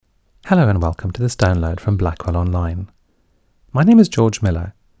Hello and welcome to this download from Blackwell Online. My name is George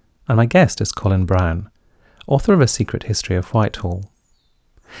Miller, and my guest is Colin Brown, author of A Secret History of Whitehall.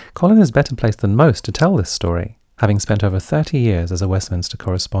 Colin is better placed than most to tell this story, having spent over 30 years as a Westminster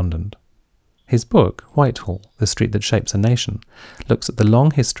correspondent. His book, Whitehall, The Street That Shapes a Nation, looks at the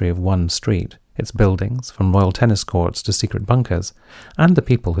long history of one street, its buildings, from royal tennis courts to secret bunkers, and the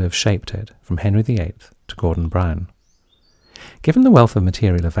people who have shaped it, from Henry VIII to Gordon Brown. Given the wealth of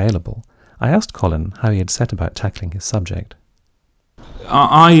material available, I asked Colin how he had set about tackling his subject.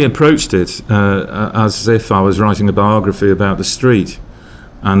 I approached it as if I was writing a biography about the street,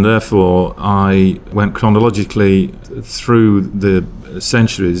 and therefore I went chronologically through the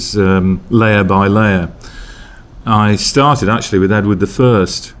centuries, layer by layer. I started actually with Edward I,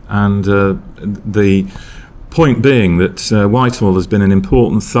 and the point being that Whitehall has been an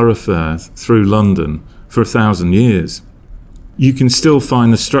important thoroughfare through London for 1,000 years. You can still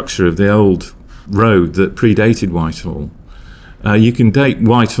find the structure of the old road that predated Whitehall. You can date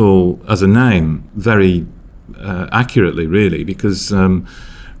Whitehall as a name very accurately, really, because round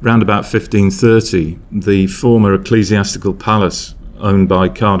about 1530, the former ecclesiastical palace owned by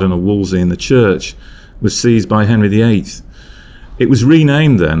Cardinal Wolsey in the church was seized by Henry VIII. It was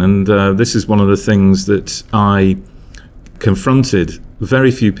renamed then, and this is one of the things that I confronted.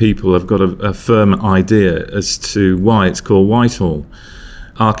 Very few people have got a firm idea as to why it's called Whitehall.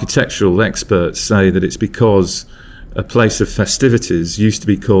 Architectural experts say that it's because a place of festivities used to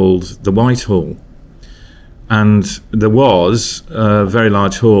be called the Whitehall. And there was a very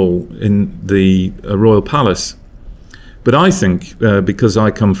large hall in the Royal Palace. But I think, because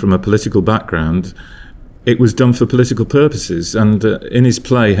I come from a political background, it was done for political purposes. And in his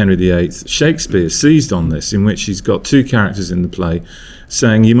play, Henry VIII, Shakespeare seized on this, in which he's got two characters in the play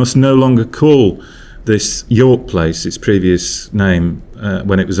saying, you must no longer call this York Place, its previous name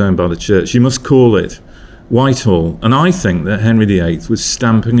when it was owned by the church, you must call it Whitehall. And I think that Henry VIII was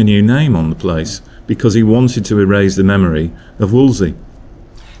stamping a new name on the place because he wanted to erase the memory of Wolsey.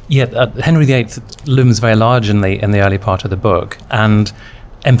 Yeah, Henry VIII looms very large in the early part of the book and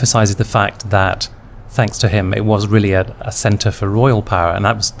emphasises the fact that thanks to him, it was really a centre for royal power, and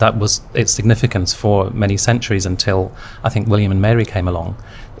that was its significance for many centuries until I think William and Mary came along.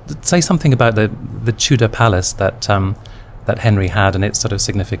 Say something about the Tudor palace that Henry had and its sort of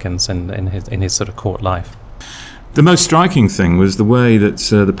significance in his sort of court life. The most striking thing was the way that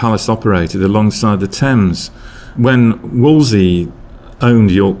the palace operated alongside the Thames. When Wolsey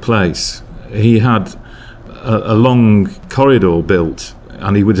owned York Place, he had a long corridor built,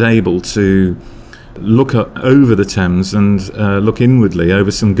 and he was able to look over the Thames and look inwardly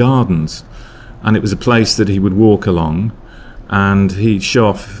over some gardens, and it was a place that he would walk along, and he'd show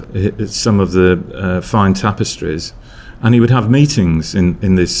off some of the fine tapestries, and he would have meetings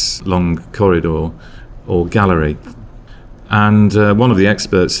in this long corridor or gallery. And one of the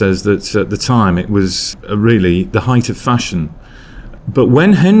experts says that at the time it was really the height of fashion. But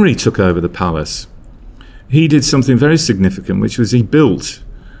when Henry took over the palace, he did something very significant, which was he built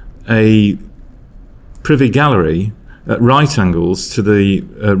a privy gallery at right angles to the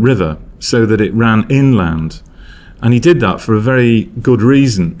river so that it ran inland. And he did that for a very good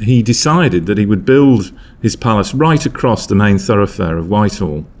reason. He decided that he would build his palace right across the main thoroughfare of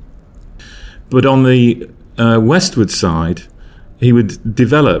Whitehall. But on the westward side, he would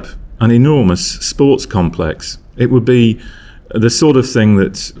develop an enormous sports complex. It would be the sort of thing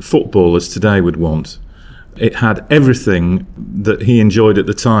that footballers today would want. It had everything that he enjoyed at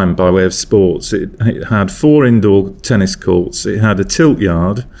the time by way of sports. It had 4 indoor tennis courts, it had a tilt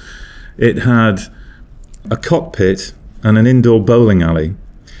yard, it had a cockpit and an indoor bowling alley.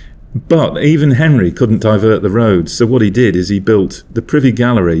 But even Henry couldn't divert the roads, so what he did is he built the Privy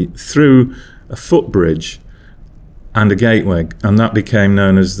Gallery through a footbridge and a gateway, and that became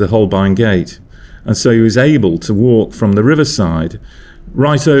known as the Holbein Gate. And so he was able to walk from the riverside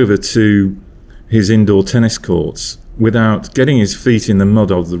right over to his indoor tennis courts without getting his feet in the mud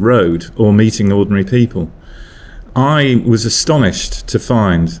of the road or meeting ordinary people. I was astonished to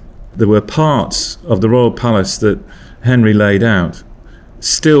find there were parts of the Royal Palace that Henry laid out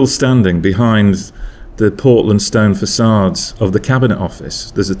still standing behind the Portland stone facades of the Cabinet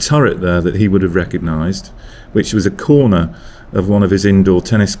Office. There's a turret there that he would have recognised, which was a corner of one of his indoor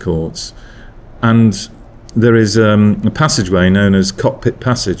tennis courts. And there is a passageway known as Cockpit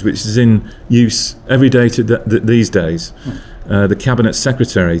Passage, which is in use every day these days. The Cabinet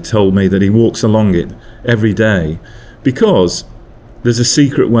Secretary told me that he walks along it every day because there's a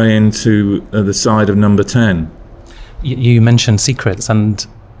secret way into the side of number 10. You mentioned secrets, and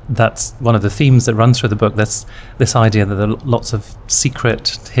that's one of the themes that runs through the book. That's this idea that there are lots of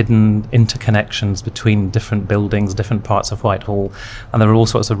secret, hidden interconnections between different buildings, different parts of Whitehall, and there are all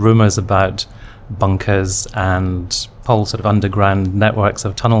sorts of rumours about bunkers and whole sort of underground networks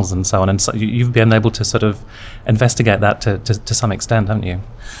of tunnels and so on. And so you've been able to sort of investigate that to some extent, haven't you?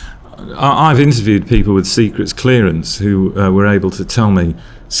 I've interviewed people with secrets clearance who were able to tell me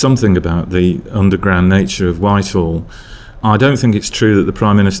something about the underground nature of Whitehall. I don't think it's true that the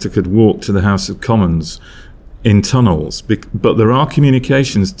Prime Minister could walk to the House of Commons in tunnels, but there are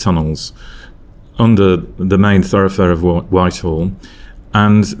communications tunnels under the main thoroughfare of Whitehall,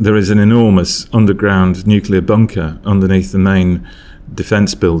 and there is an enormous underground nuclear bunker underneath the main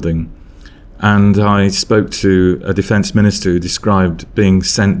defence building. And I spoke to a defence minister who described being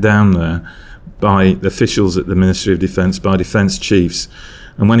sent down there by officials at the Ministry of Defence, by defence chiefs.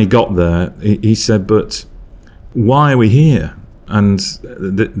 And when he got there, he said, "But why are we here?" And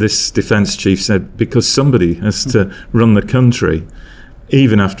this defence chief said, "Because somebody has to run the country,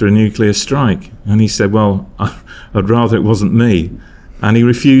 even after a nuclear strike." And he said, "Well, I'd rather it wasn't me." And he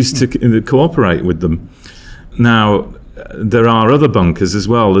refused to cooperate with them. Now, there are other bunkers as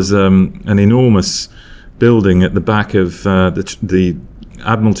well. There's an enormous building at the back of the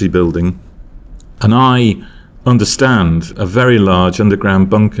Admiralty building, and I understand a very large underground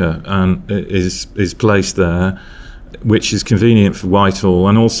bunker is placed there, which is convenient for Whitehall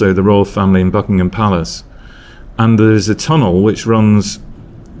and also the royal family in Buckingham Palace. And there's a tunnel which runs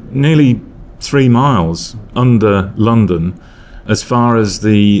nearly 3 miles under London as far as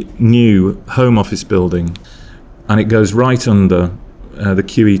the new Home Office building, and it goes right under the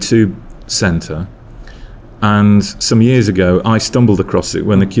QE2 centre. And some years ago I stumbled across it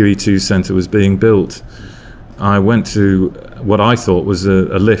when the QE2 centre was being built. I went to what I thought was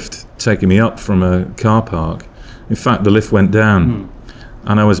a lift taking me up from a car park. In fact, the lift went down,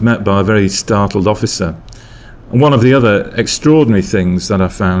 and I was met by a very startled officer. And one of the other extraordinary things that I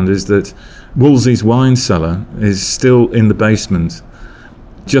found is that Wolsey's wine cellar is still in the basement,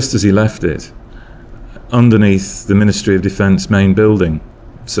 just as he left it, underneath the Ministry of Defence main building.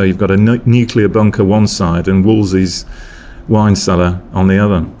 So you've got a nuclear bunker one side and Wolsey's wine cellar on the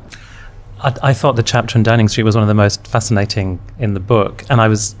other. I thought the chapter in Downing Street was one of the most fascinating in the book, and I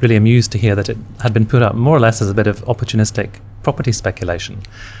was really amused to hear that it had been put up more or less as a bit of opportunistic property speculation.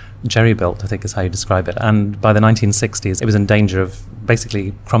 Jerry-built, I think is how you describe it, and by the 1960s it was in danger of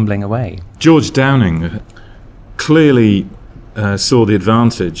basically crumbling away. George Downing clearly saw the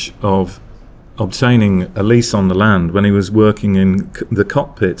advantage of obtaining a lease on the land when he was working in the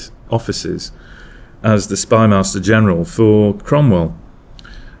cockpit offices as the Spymaster General for Cromwell.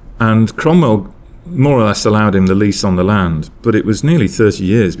 And Cromwell more or less allowed him the lease on the land, but it was nearly 30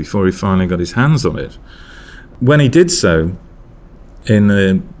 years before he finally got his hands on it. When he did so, in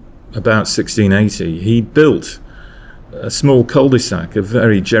about 1680, he built a small cul-de-sac of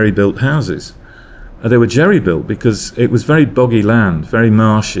very jerry-built houses. They were jerry-built because it was very boggy land, very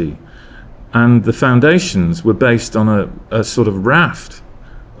marshy, and the foundations were based on a sort of raft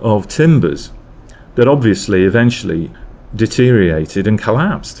of timbers that obviously eventually deteriorated and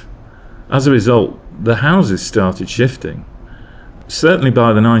collapsed. As a result, the houses started shifting. Certainly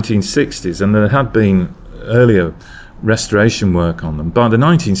by the 1960s, and there had been earlier restoration work on them, by the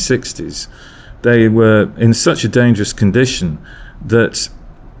 1960s they were in such a dangerous condition that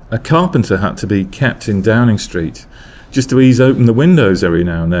a carpenter had to be kept in Downing Street just to ease open the windows every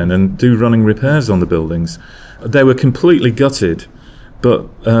now and then and do running repairs on the buildings. They were completely gutted, but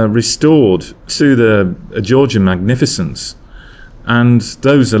restored to the Georgian magnificence. And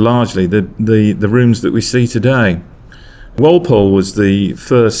those are largely the rooms that we see today. Walpole was the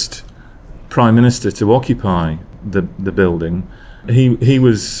first Prime Minister to occupy the building. He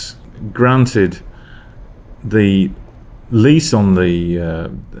was granted the lease on the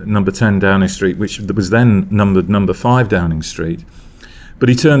number 10 Downing Street, which was then numbered number 5 Downing Street, but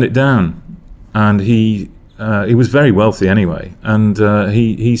he turned it down, and he was very wealthy anyway, and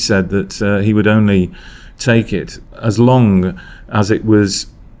he said that he would only take it as long as it was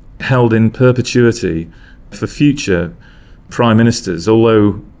held in perpetuity for future prime ministers,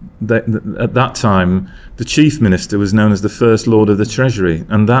 although at that time the chief minister was known as the First Lord of the Treasury,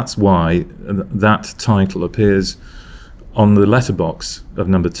 and that's why that title appears on the letterbox of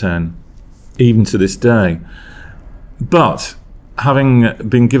number 10 even to this day. But having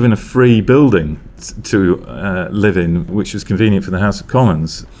been given a free building to live in, which was convenient for the House of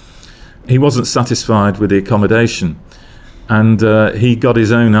Commons, he wasn't satisfied with the accommodation, and he got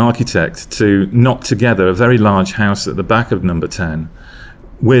his own architect to knock together a very large house at the back of number 10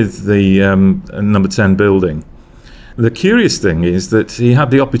 with the number 10 building. The curious thing is that he had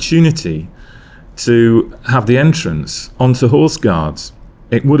the opportunity to have the entrance onto Horse Guards.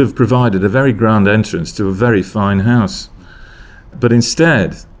 It would have provided a very grand entrance to a very fine house. But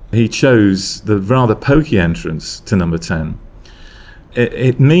instead, he chose the rather pokey entrance to number 10.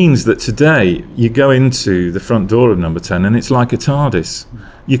 It means that today you go into the front door of number 10 and it's like a TARDIS.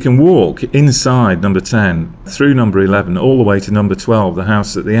 You can walk inside number 10, through number 11, all the way to number 12, the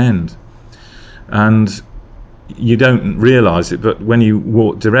house at the end. And you don't realise it, but when you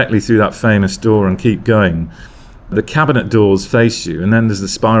walk directly through that famous door and keep going, the cabinet doors face you, and then there's the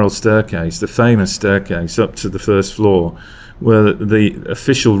spiral staircase, the famous staircase up to the first floor, where the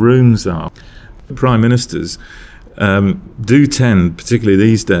official rooms are. Prime ministers do tend, particularly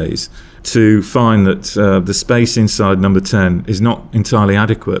these days, to find that the space inside number 10 is not entirely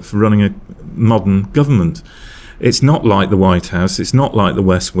adequate for running a modern government. It's not like the White House, it's not like the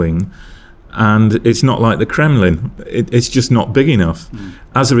West Wing, and it's not like the Kremlin. It's just not big enough.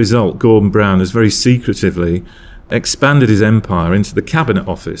 As a result, Gordon Brown has very secretively expanded his empire into the Cabinet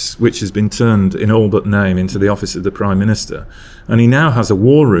Office, which has been turned in all but name into the office of the Prime Minister. And he now has a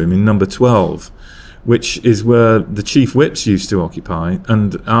war room in number 12, which is where the chief whips used to occupy.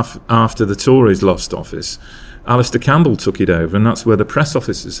 And after the Tories lost office, Alistair Campbell took it over, and that's where the press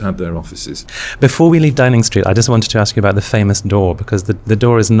officers had their offices. Before we leave Downing Street, I just wanted to ask you about the famous door, because the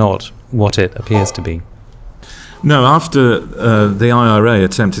door is not what it appears to be. No, after the IRA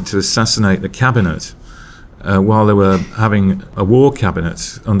attempted to assassinate the cabinet while they were having a war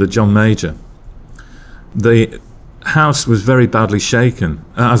cabinet under John Major, the House was very badly shaken,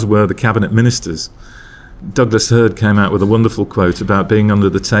 as were the cabinet ministers. Douglas Hurd came out with a wonderful quote about being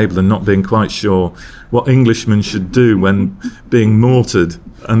under the table and not being quite sure what Englishmen should do when being mortared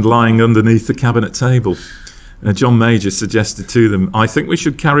and lying underneath the cabinet table. John Major suggested to them, "I think we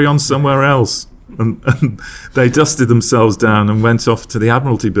should carry on somewhere else." And they dusted themselves down and went off to the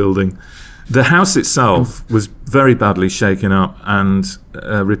Admiralty building. The house itself was very badly shaken up, and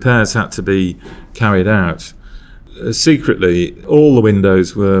repairs had to be carried out. Secretly, all the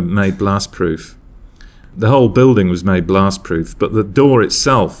windows were made blast-proof. The whole building was made blast-proof, but the door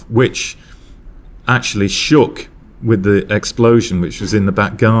itself, which actually shook with the explosion which was in the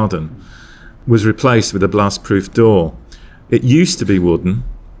back garden, was replaced with a blast-proof door. It used to be wooden.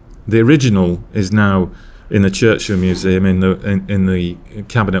 The original is now in the Churchill Museum in the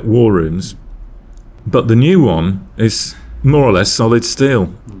Cabinet War Rooms, but the new one is more or less solid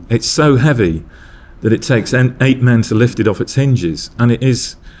steel. It's so heavy that it takes 8 men to lift it off its hinges, and it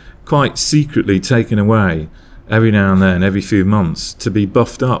is quite secretly taken away every now and then, every few months, to be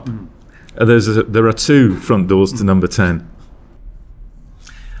buffed up. There are 2 front doors to number 10.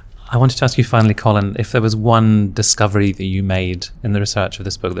 I wanted to ask you finally, Colin, if there was one discovery that you made in the research of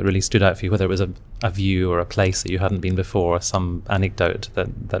this book that really stood out for you, whether it was a view or a place that you hadn't been before, or some anecdote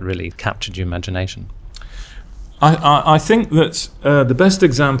that really captured your imagination. I think that the best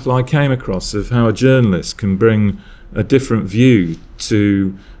example I came across of how a journalist can bring a different view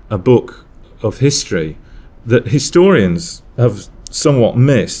to a book of history that historians have somewhat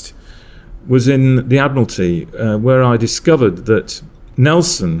missed was in the Admiralty, where I discovered that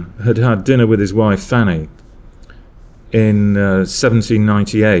Nelson had had dinner with his wife Fanny in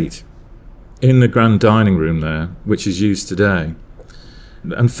 1798 in the grand dining room there, which is used today.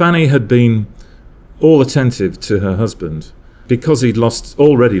 And Fanny had been all attentive to her husband. Because he'd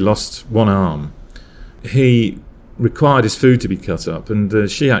already lost one arm, he required his food to be cut up,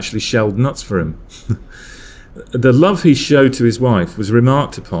 and she actually shelled nuts for him. The love he showed to his wife was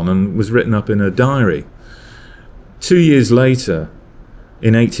remarked upon and was written up in her diary. 2 years later,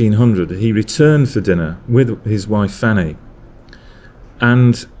 in 1800, he returned for dinner with his wife Fanny,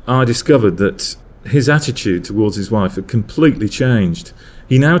 and I discovered that his attitude towards his wife had completely changed.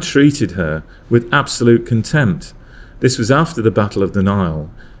 He now treated her with absolute contempt. This was after the Battle of the Nile.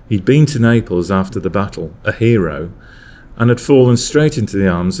 He'd been to Naples after the battle, a hero, and had fallen straight into the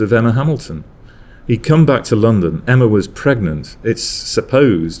arms of Emma Hamilton. He'd come back to London. Emma was pregnant, it's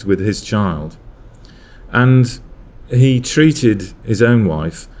supposed, with his child. And he treated his own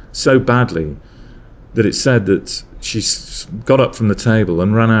wife so badly that it's said that she got up from the table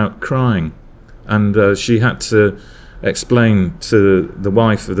and ran out crying. And she had to explain to the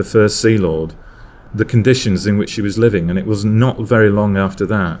wife of the First Sea Lord the conditions in which she was living. And it was not very long after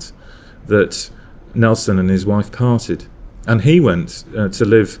that that Nelson and his wife parted. And he went to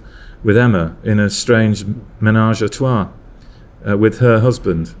live with Emma in a strange ménage à trois with her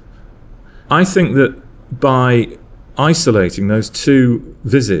husband. I think that by isolating those 2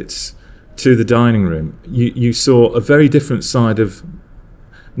 visits to the dining room, you saw a very different side of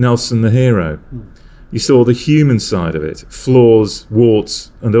Nelson the hero. You saw the human side of it, flaws,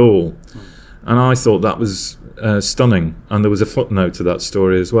 warts and all. And I thought that was stunning. And there was a footnote to that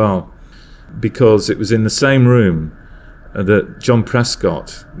story as well, because it was in the same room that John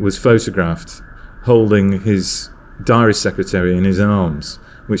Prescott was photographed holding his diary secretary in his arms,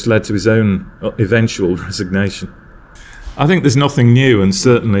 which led to his own eventual resignation. I think there's nothing new, and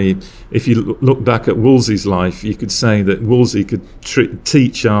certainly if you look back at Wolsey's life, you could say that Wolsey could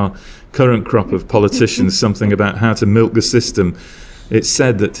teach our current crop of politicians something about how to milk the system. It's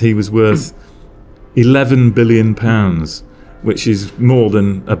said that he was worth £11 billion, which is more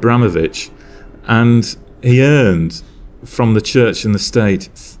than Abramovich, and he earned from the church and the state,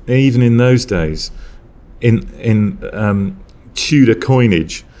 even in those days, in Tudor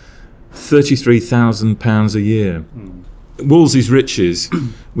coinage, £33,000 a year. Wolsey's riches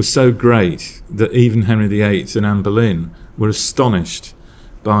were so great that even Henry VIII and Anne Boleyn were astonished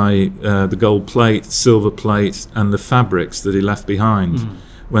by the gold plate, silver plate, and the fabrics that he left behind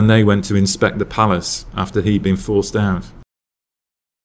when they went to inspect the palace after he'd been forced out.